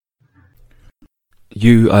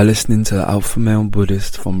You are listening to the Alpha Male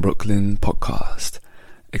Buddhist from Brooklyn podcast.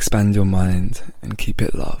 Expand your mind and keep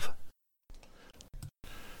it love.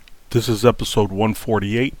 This is episode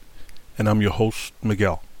 148, and I'm your host,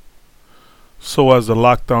 Miguel. So as the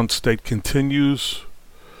lockdown state continues,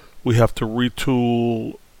 we have to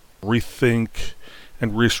retool, rethink,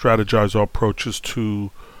 and re-strategize our approaches to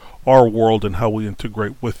our world and how we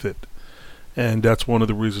integrate with it. And that's one of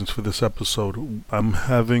the reasons for this episode. I'm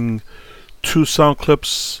having two sound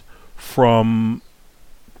clips from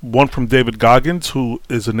one from David Goggins, who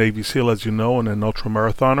is a Navy SEAL, as you know, and an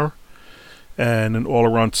ultra-marathoner, and an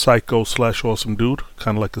all-around psycho / awesome dude,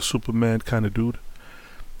 kind of like a Superman kind of dude.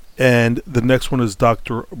 And the next one is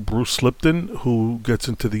Dr. Bruce Lipton, who gets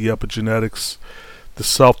into the epigenetics, the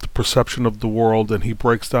self, the perception of the world, and he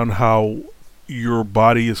breaks down how your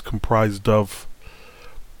body is comprised of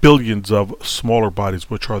billions of smaller bodies,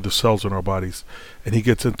 which are the cells in our bodies. And he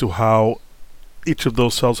gets into how each of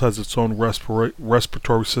those cells has its own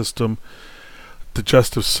respiratory system,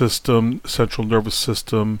 digestive system, central nervous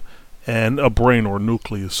system, and a brain or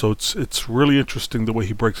nucleus. So it's really interesting the way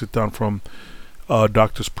he breaks it down from a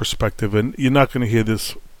doctor's perspective. And you're not going to hear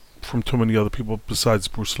this from too many other people besides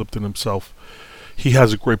Bruce Lipton himself. He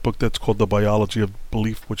has a great book that's called The Biology of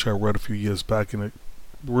Belief, which I read a few years back, and it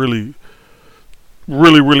really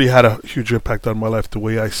had a huge impact on my life, the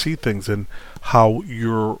way I see things and how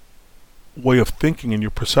your way of thinking and your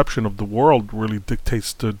perception of the world really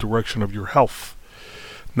dictates the direction of your health.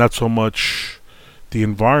 Not so much the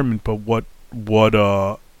environment, but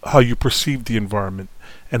how you perceive the environment,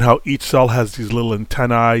 and how each cell has these little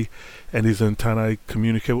antennae, and these antennae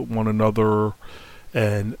communicate with one another,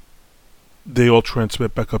 and they all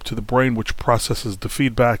transmit back up to the brain, which processes the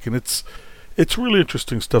feedback. And it's really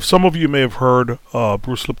interesting stuff. Some of you may have heard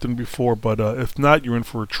Bruce Lipton before, but if not, you're in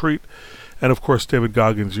for a treat. And of course, David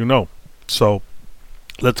Goggins, you know. So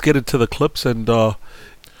let's get into the clips, and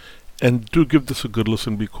do give this a good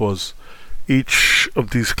listen, because each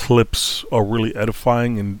of these clips are really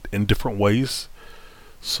edifying in different ways.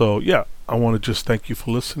 So yeah, I want to just thank you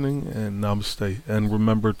for listening, and namaste. And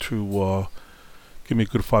remember to give me a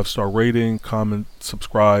good 5-star rating, comment,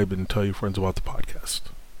 subscribe, and tell your friends about the podcast.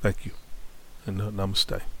 Thank you, and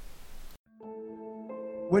namaste.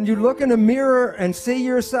 When you look in a mirror and see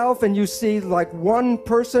yourself and you see like one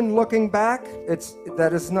person looking back,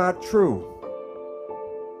 that is not true.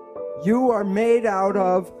 You are made out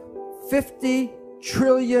of 50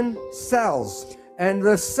 trillion cells, and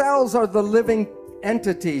the cells are the living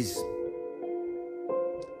entities.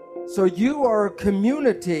 So you are a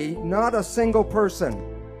community, not a single person.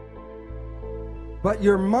 But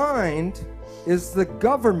your mind is the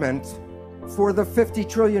government for the 50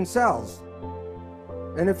 trillion cells.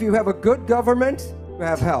 And if you have a good government, you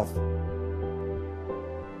have health.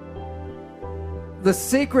 The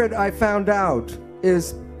secret I found out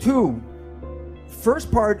is two.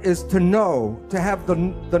 First part is to know, to have the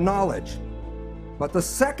knowledge. But the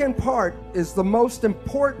second part is the most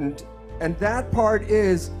important, and that part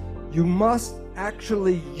is you must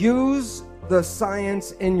actually use the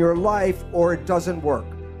science in your life or it doesn't work.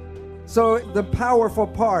 So the powerful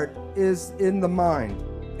part is in the mind.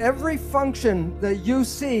 Every function that you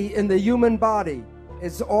see in the human body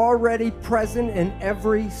is already present in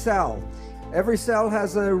every cell. Every cell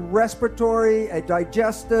has a respiratory, a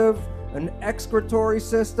digestive, an excretory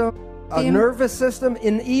system, a nervous system,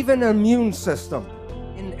 and even an immune system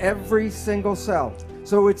in every single cell.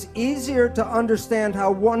 So it's easier to understand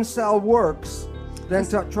how one cell works than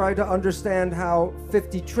to try to understand how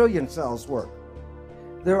 50 trillion cells work.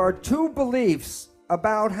 There are two beliefs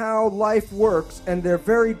about how life works, and they're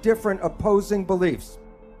very different opposing beliefs.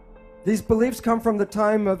 These beliefs come from the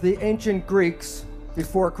time of the ancient Greeks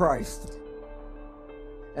before Christ.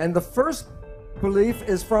 And the first belief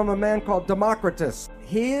is from a man called Democritus.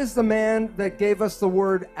 He is the man that gave us the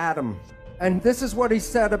word atom. And this is what he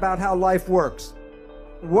said about how life works.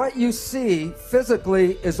 What you see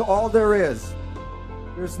physically is all there is.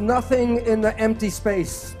 There's nothing in the empty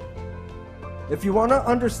space. If you want to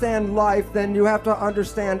understand life, then you have to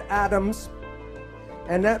understand atoms,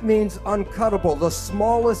 and that means uncuttable. The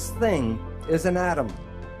smallest thing is an atom.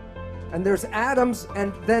 And there's atoms,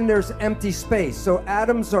 and then there's empty space. So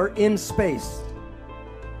atoms are in space.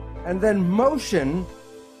 And then motion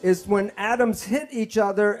is when atoms hit each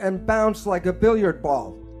other and bounce like a billiard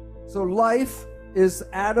ball. So life is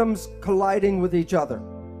atoms colliding with each other.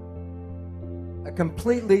 A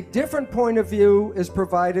completely different point of view is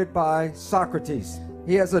provided by Socrates.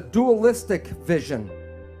 He has a dualistic vision.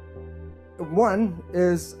 One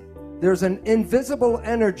is there's an invisible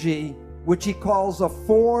energy which he calls a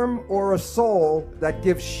form or a soul that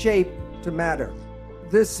gives shape to matter.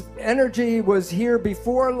 this energy was here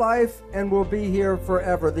before life and will be here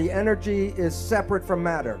forever. The energy is separate from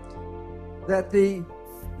matter. That the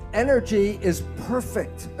energy is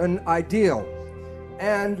perfect and ideal,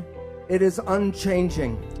 and it is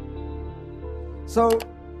unchanging. So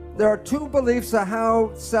there are two beliefs of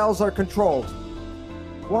how cells are controlled.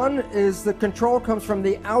 One is the control comes from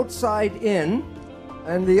the outside in,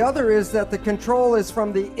 and the other is that the control is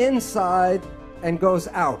from the inside and goes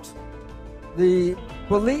out. The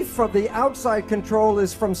belief of the outside control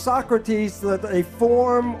is from Socrates, that a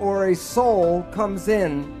form or a soul comes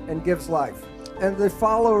in and gives life. And the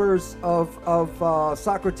followers of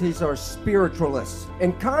Socrates are spiritualists.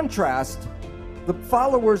 In contrast, the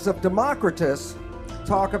followers of Democritus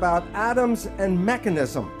talk about atoms and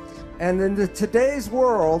mechanism. And in today's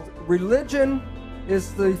world, religion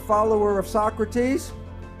is the follower of Socrates,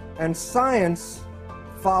 and science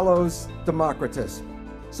follows Democritus.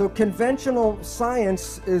 So conventional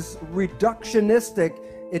science is reductionistic.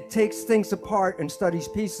 It takes things apart and studies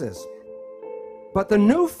pieces. But the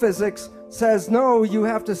new physics says, no, you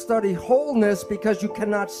have to study wholeness because you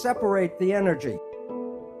cannot separate the energy.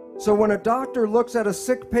 So when a doctor looks at a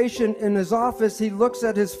sick patient in his office, he looks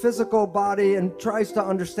at his physical body and tries to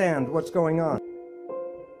understand what's going on.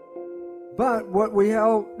 But what we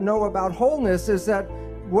all know about wholeness is that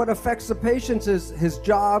what affects the patient is his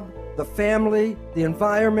job, the family, the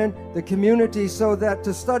environment, the community, so that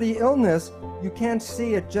to study illness, you can't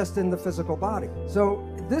see it just in the physical body. So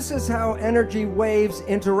this is how energy waves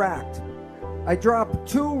interact. I drop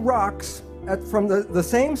two rocks from the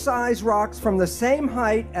same size rocks from the same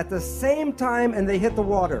height at the same time, and they hit the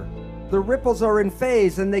water. The ripples are in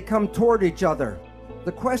phase and they come toward each other.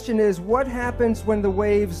 The question is, what happens when the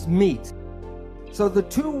waves meet? So the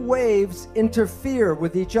two waves interfere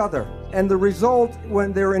with each other, and the result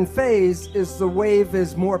when they're in phase is the wave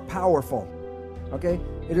is more powerful. Okay?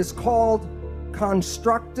 It is called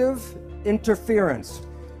constructive interference.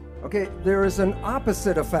 Okay, there is an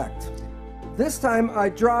opposite effect. This time I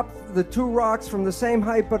drop the two rocks from the same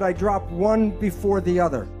height, but I drop one before the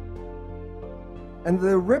other. And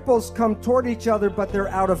the ripples come toward each other, but they're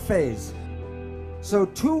out of phase. So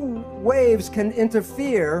two waves can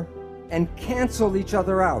interfere and cancel each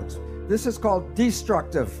other out. This is called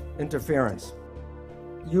destructive interference.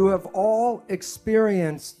 You have all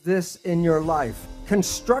experienced this in your life.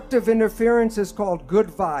 Constructive interference is called good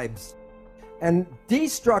vibes, and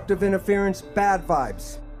destructive interference, bad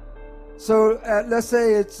vibes. So let's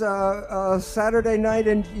say it's a Saturday night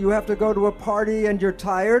and you have to go to a party and you're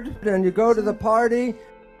tired, and you go to the party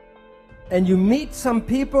and you meet some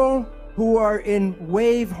people who are in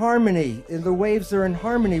wave harmony, and the waves are in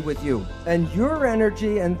harmony with you. And your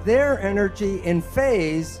energy and their energy in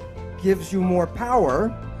phase gives you more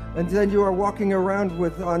power, and then you are walking around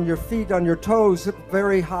on your feet, on your toes,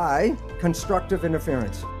 very high, constructive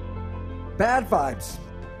interference. Bad vibes.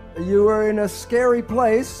 You are in a scary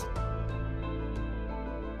place,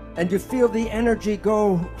 and you feel the energy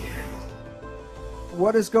go.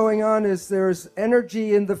 What is going on is there's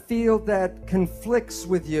energy in the field that conflicts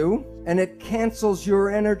with you, and it cancels your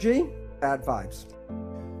energy. Bad vibes.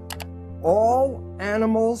 All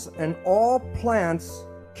animals and all plants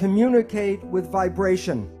communicate with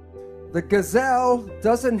vibration. The gazelle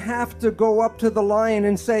doesn't have to go up to the lion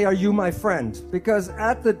and say, "Are you my friend?" Because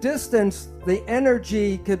at the distance, the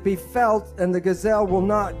energy could be felt, and the gazelle will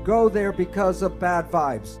not go there because of bad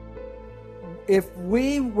vibes. If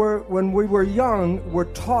when we were young, were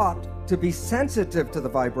taught to be sensitive to the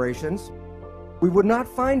vibrations, we would not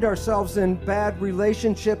find ourselves in bad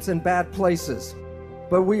relationships and bad places.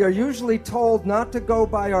 But we are usually told not to go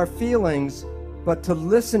by our feelings, but to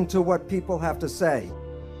listen to what people have to say.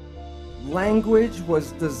 Language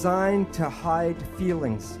was designed to hide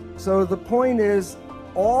feelings. So the point is,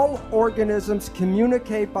 all organisms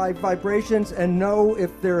communicate by vibrations and know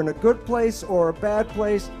if they're in a good place or a bad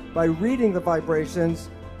place by reading the vibrations.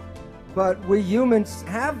 But we humans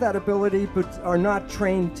have that ability, but are not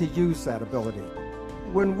trained to use that ability.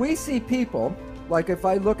 When we see people, like if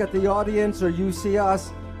I look at the audience or you see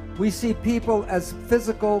us, we see people as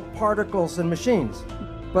physical particles and machines.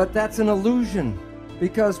 But that's an illusion,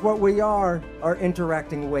 because what we are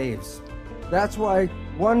interacting waves. That's why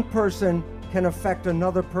one person can affect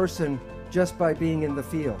another person just by being in the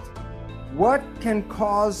field. What can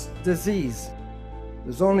cause disease?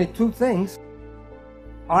 There's only two things.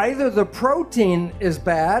 Either the protein is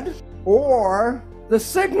bad or the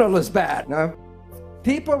signal is bad. Now,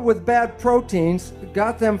 people with bad proteins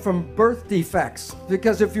got them from birth defects,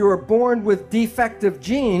 because if you were born with defective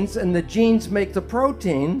genes and the genes make the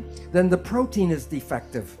protein, then the protein is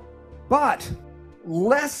defective. But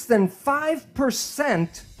less than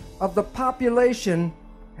 5% of the population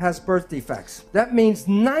has birth defects. That means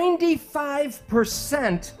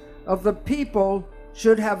 95% of the people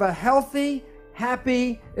should have a healthy,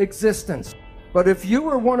 happy existence. But if you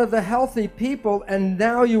were one of the healthy people and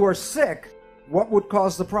now you are sick, what would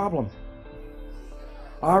cause the problem?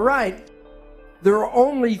 All right, there are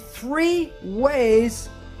only 3 ways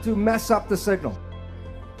to mess up the signal.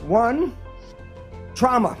 1,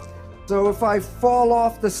 trauma. So if I fall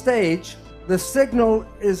off the stage, the signal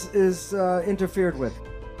is interfered with.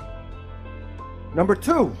 Number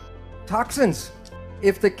 2, toxins.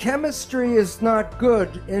 If the chemistry is not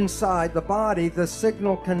good inside the body, the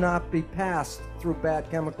signal cannot be passed through bad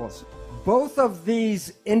chemicals. Both of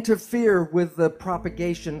these interfere with the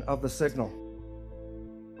propagation of the signal.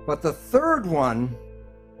 But the third one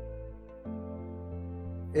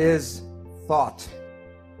is thought,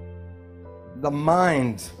 the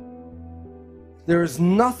mind. There's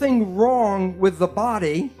nothing wrong with the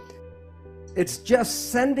body. It's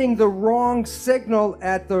just sending the wrong signal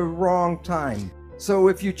at the wrong time. So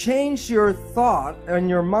if you change your thought and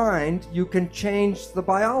your mind, you can change the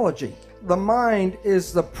biology. The mind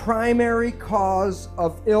is the primary cause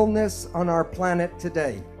of illness on our planet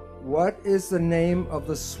today. What is the name of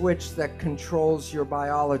the switch that controls your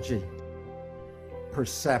biology?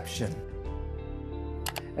 Perception.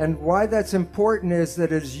 And why that's important is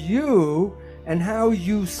that it's you and how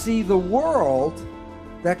you see the world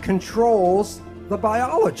that controls the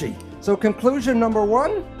biology. So conclusion number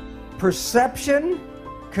 1, perception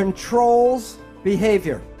controls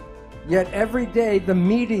behavior. Yet every day the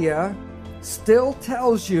media still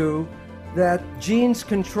tells you that genes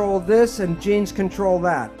control this and genes control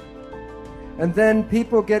that. And then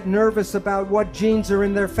people get nervous about what genes are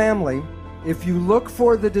in their family. If you look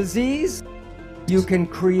for the disease, you can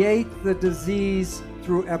create the disease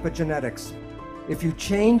through epigenetics. If you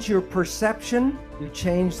change your perception, you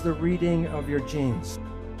change the reading of your genes.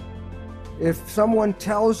 If someone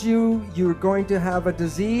tells you you're going to have a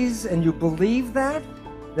disease and you believe that,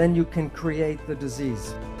 then you can create the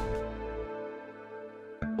disease.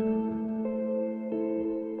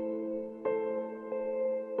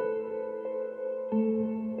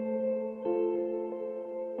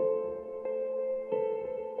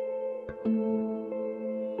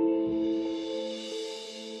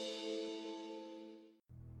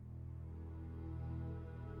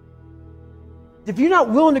 If you're not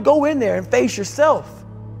willing to go in there and face yourself,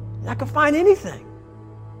 you're not gonna find anything.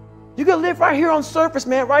 You're gonna live right here on surface,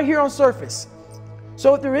 man, right here on surface.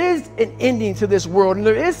 So if there is an ending to this world and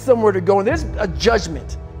there is somewhere to go and there's a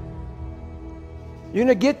judgment, you're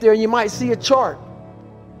gonna get there and you might see a chart.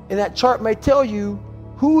 And that chart may tell you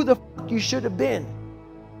who the you should have been.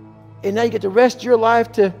 And now you get the rest of your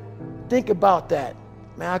life to think about that.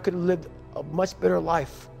 Man, I could have lived a much better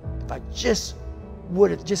life if I just would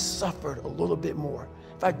have just suffered a little bit more.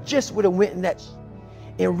 If I just would have went in that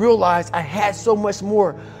and realized I had so much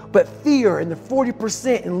more. But fear and the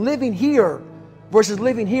 40% and living here versus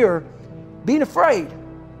living here, being afraid,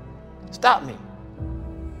 stop me.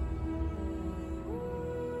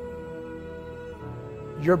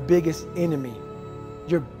 Your biggest enemy,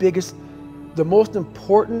 the most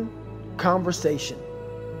important conversation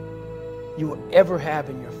you will ever have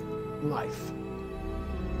in your life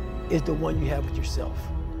is the one you have with yourself.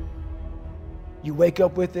 You wake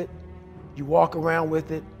up with it, you walk around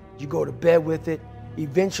with it, you go to bed with it.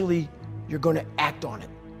 Eventually, you're going to act on it,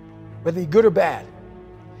 whether you're good or bad.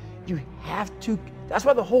 You have to. That's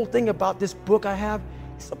why the whole thing about this book I have,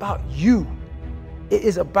 it's about you. It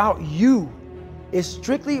is about you. It's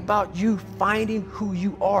strictly about you finding who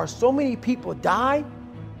you are. So many people die,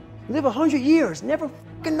 live 100 years, never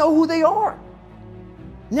fucking know who they are.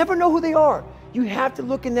 Never know who they are. You have to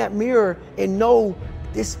look in that mirror and know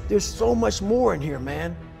there's so much more in here,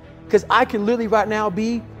 man. Because I can literally right now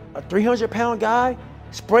be a 300-pound guy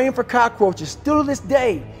spraying for cockroaches still to this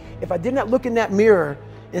day. If I did not look in that mirror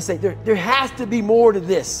and say, there has to be more to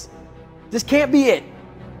this. This can't be it.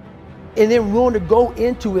 And then willing to go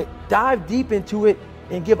into it, dive deep into it,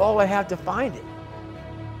 and give all I have to find it.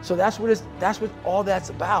 So that's what all that's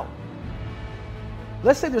about.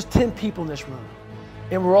 Let's say there's 10 people in this room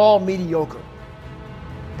and we're all mediocre.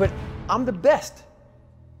 But I'm the best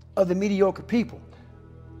of the mediocre people.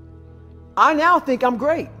 I now think I'm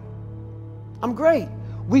great. I'm great.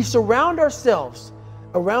 We surround ourselves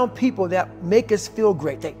around people that make us feel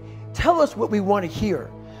great. They tell us what we want to hear.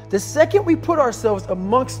 The second we put ourselves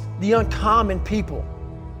amongst the uncommon people,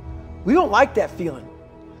 we don't like that feeling,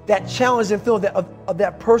 that challenging feeling of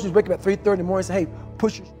that person who's waking up at 3:30 in the morning and say, hey,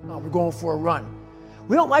 push your on, we're going for a run.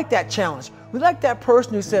 We don't like that challenge. We like that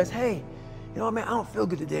person who says, hey, You know, man, I don't feel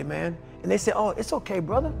good today, man. And they say, oh, it's okay,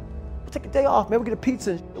 brother. We'll take a day off, man. We'll get a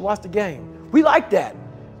pizza and watch the game. We like that.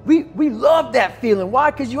 We love that feeling.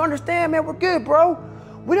 Why? Because you understand, man, we're good, bro.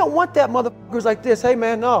 We don't want that motherfuckers like this. Hey,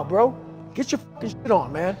 man, no, bro. Get your fucking shit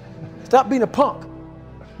on, man. Stop being a punk.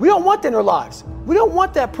 We don't want that in our lives. We don't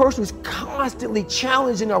want that person who's constantly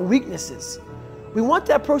challenging our weaknesses. We want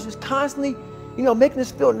that person who's constantly, making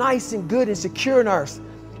us feel nice and good and secure in ours.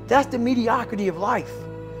 That's the mediocrity of life.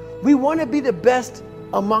 We want to be the best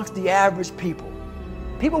amongst the average people.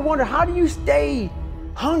 People wonder, how do you stay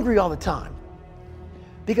hungry all the time?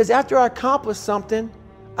 Because after I accomplish something,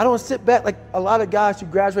 I don't sit back like a lot of guys who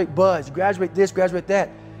graduate buds, graduate this, graduate that.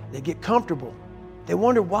 They get comfortable. They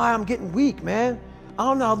wonder why I'm getting weak, man. I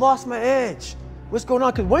don't know, I lost my edge. What's going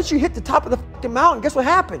on? Because once you hit the top of the fucking mountain, guess what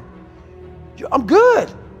happened? I'm good.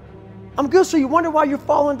 So you wonder why you're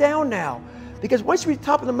falling down now. Because once you reach the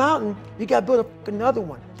top of the mountain, you got to build another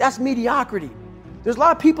one. That's mediocrity. There's a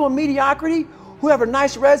lot of people in mediocrity who have a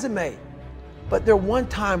nice resume, but they're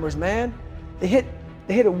one-timers, man. They hit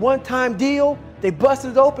a one-time deal. They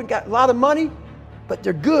busted it open, got a lot of money, but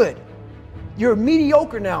they're good. You're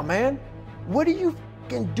mediocre now, man. What are you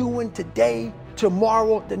fucking doing today,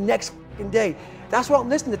 tomorrow, the next fucking day? That's why I'm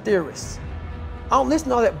listening to theorists. I don't listen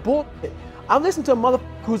to all that bullshit. I'm listening to a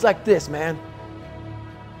motherfucker who's like this, man.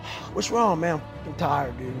 What's wrong, man? I'm fucking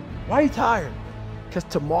tired, dude. Why are you tired? Because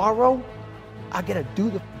tomorrow, I gotta do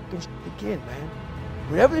the fucking shit again, man.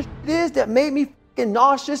 Whatever the shit is that made me fucking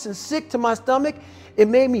nauseous and sick to my stomach, it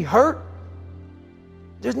made me hurt.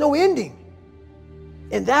 There's no ending.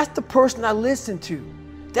 And that's the person I listen to.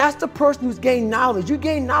 That's the person who's gained knowledge. You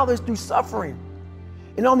gain knowledge through suffering.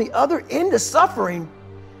 And on the other end of suffering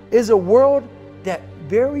is a world that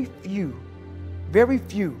very few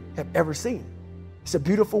have ever seen. It's a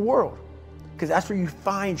beautiful world because that's where you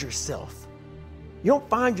find yourself. You don't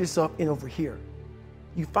find yourself in over here.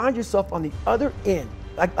 You find yourself on the other end.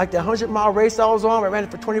 Like the 100-mile race I was on, I ran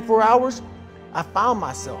it for 24 hours. I found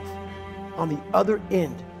myself on the other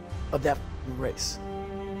end of that race.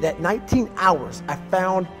 That 19 hours, I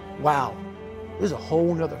found, wow, there's a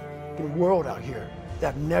whole nother world out here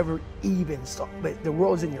that I've never even saw. But the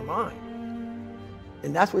world's in your mind.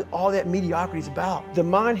 And that's what all that mediocrity is about. The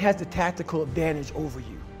mind has the tactical advantage over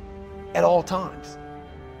you at all times.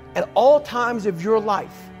 At all times of your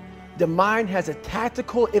life, the mind has a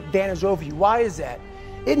tactical advantage over you. Why is that?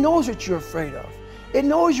 It knows what you're afraid of. It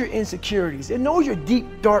knows your insecurities. It knows your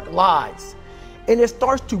deep, dark lies. And it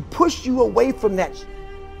starts to push you away from that.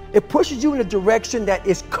 It pushes you in a direction that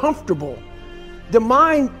is comfortable. The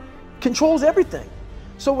mind controls everything.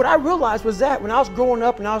 So what I realized was that when I was growing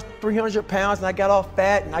up and I was 300 pounds and I got all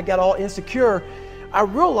fat and I got all insecure, I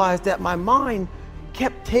realized that my mind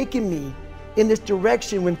kept taking me in this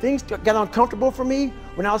direction. When things got uncomfortable for me,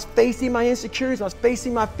 when I was facing my insecurities, I was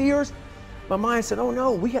facing my fears, my mind said, oh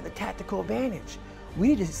no, we have the tactical advantage. We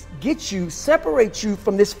need to get you, separate you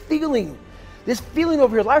from this feeling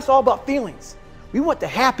over here. Life's all about feelings. We want the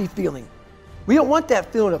happy feeling. We don't want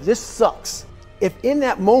that feeling of this sucks. If in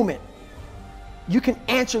that moment, you can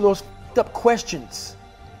answer those up questions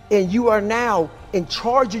and you are now in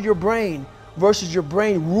charge of your brain versus your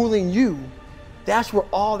brain ruling you, that's where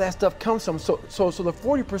all that stuff comes from. So the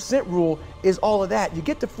 40% rule is all of that. You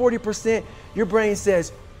get to 40%, your brain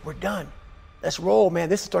says, we're done. Let's roll, man.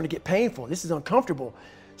 This is starting to get painful. This is uncomfortable.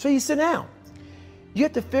 So you sit down. You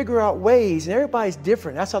have to figure out ways, and everybody's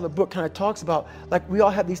different. That's how the book kind of talks about, like we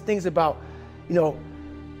all have these things about,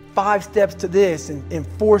 5 steps to this and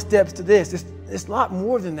 4 steps to this. It's a lot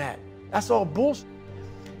more than that. That's all bullshit.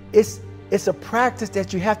 It's a practice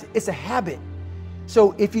that you have to, it's a habit.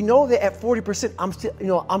 So if you know that at 40%,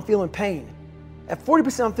 I'm feeling pain. At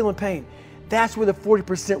 40%, I'm feeling pain. That's where the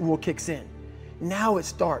 40% rule kicks in. Now it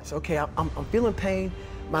starts. Okay, I'm feeling pain.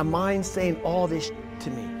 My mind's saying all this to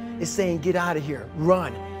me. It's saying, get out of here,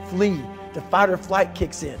 run, flee. The fight or flight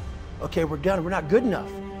kicks in. Okay, we're done. We're not good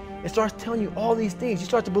enough. It starts telling you all these things. You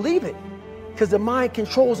start to believe it because the mind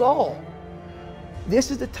controls all.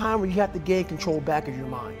 This is the time where you have to gain control back of your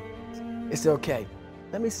mind. It's okay,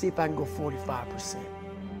 let me see if I can go 45%.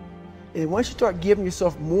 And once you start giving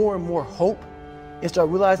yourself more and more hope and start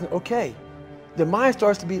realizing, okay, the mind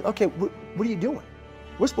starts to be, okay, what are you doing?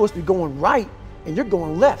 We're supposed to be going right and you're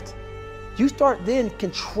going left. You start then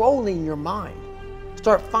controlling your mind.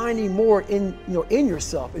 Start finding more in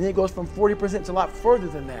yourself. And then it goes from 40% to a lot further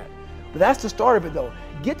than that. But that's the start of it though.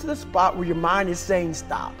 Get to the spot where your mind is saying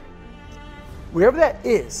stop. Wherever that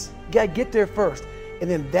is, you gotta get there first. And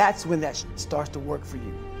then that's when that starts to work for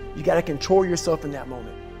you. You gotta control yourself in that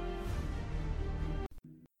moment.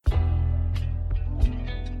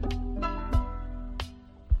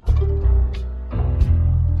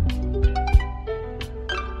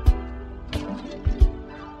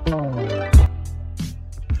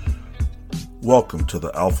 Welcome to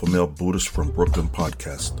the Alpha Male Buddhist from Brooklyn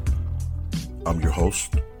podcast. I'm your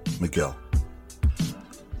host, Miguel.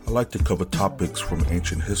 I like to cover topics from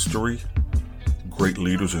ancient history, great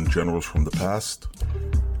leaders and generals from the past,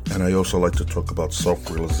 and I also like to talk about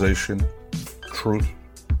self-realization, truth,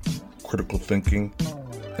 critical thinking,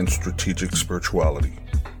 and strategic spirituality.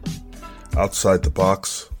 Outside the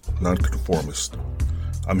box, nonconformist.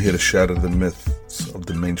 I'm here to shatter the myths of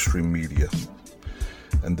the mainstream media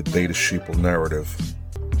and the beta sheeple narrative.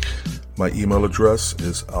 My email address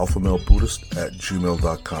is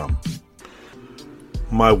alphamalebuddhist@gmail.com.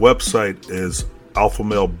 My website is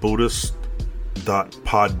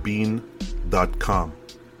alphamalebuddhist.podbean.com.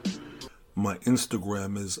 My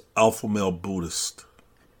Instagram is alphamalebuddhist.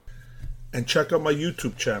 And check out my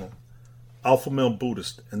YouTube channel, Alpha Male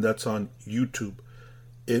Buddhist, and that's on YouTube.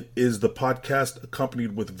 It is the podcast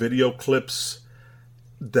accompanied with video clips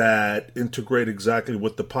that integrate exactly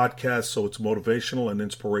with the podcast, so it's motivational and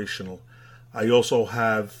inspirational. I also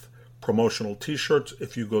have promotional t-shirts.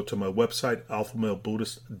 If you go to my website,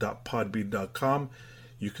 alphamalebuddhist.podbean.com,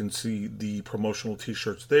 you can see the promotional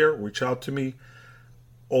t-shirts there. Reach out to me.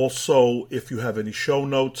 Also, if you have any show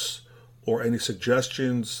notes or any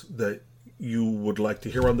suggestions that you would like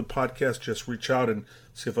to hear on the podcast, just reach out and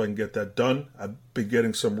see if I can get that done. I've been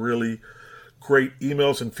getting some really great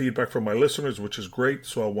emails and feedback from my listeners, which is great.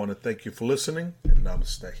 So I want to thank you for listening, and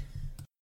namaste.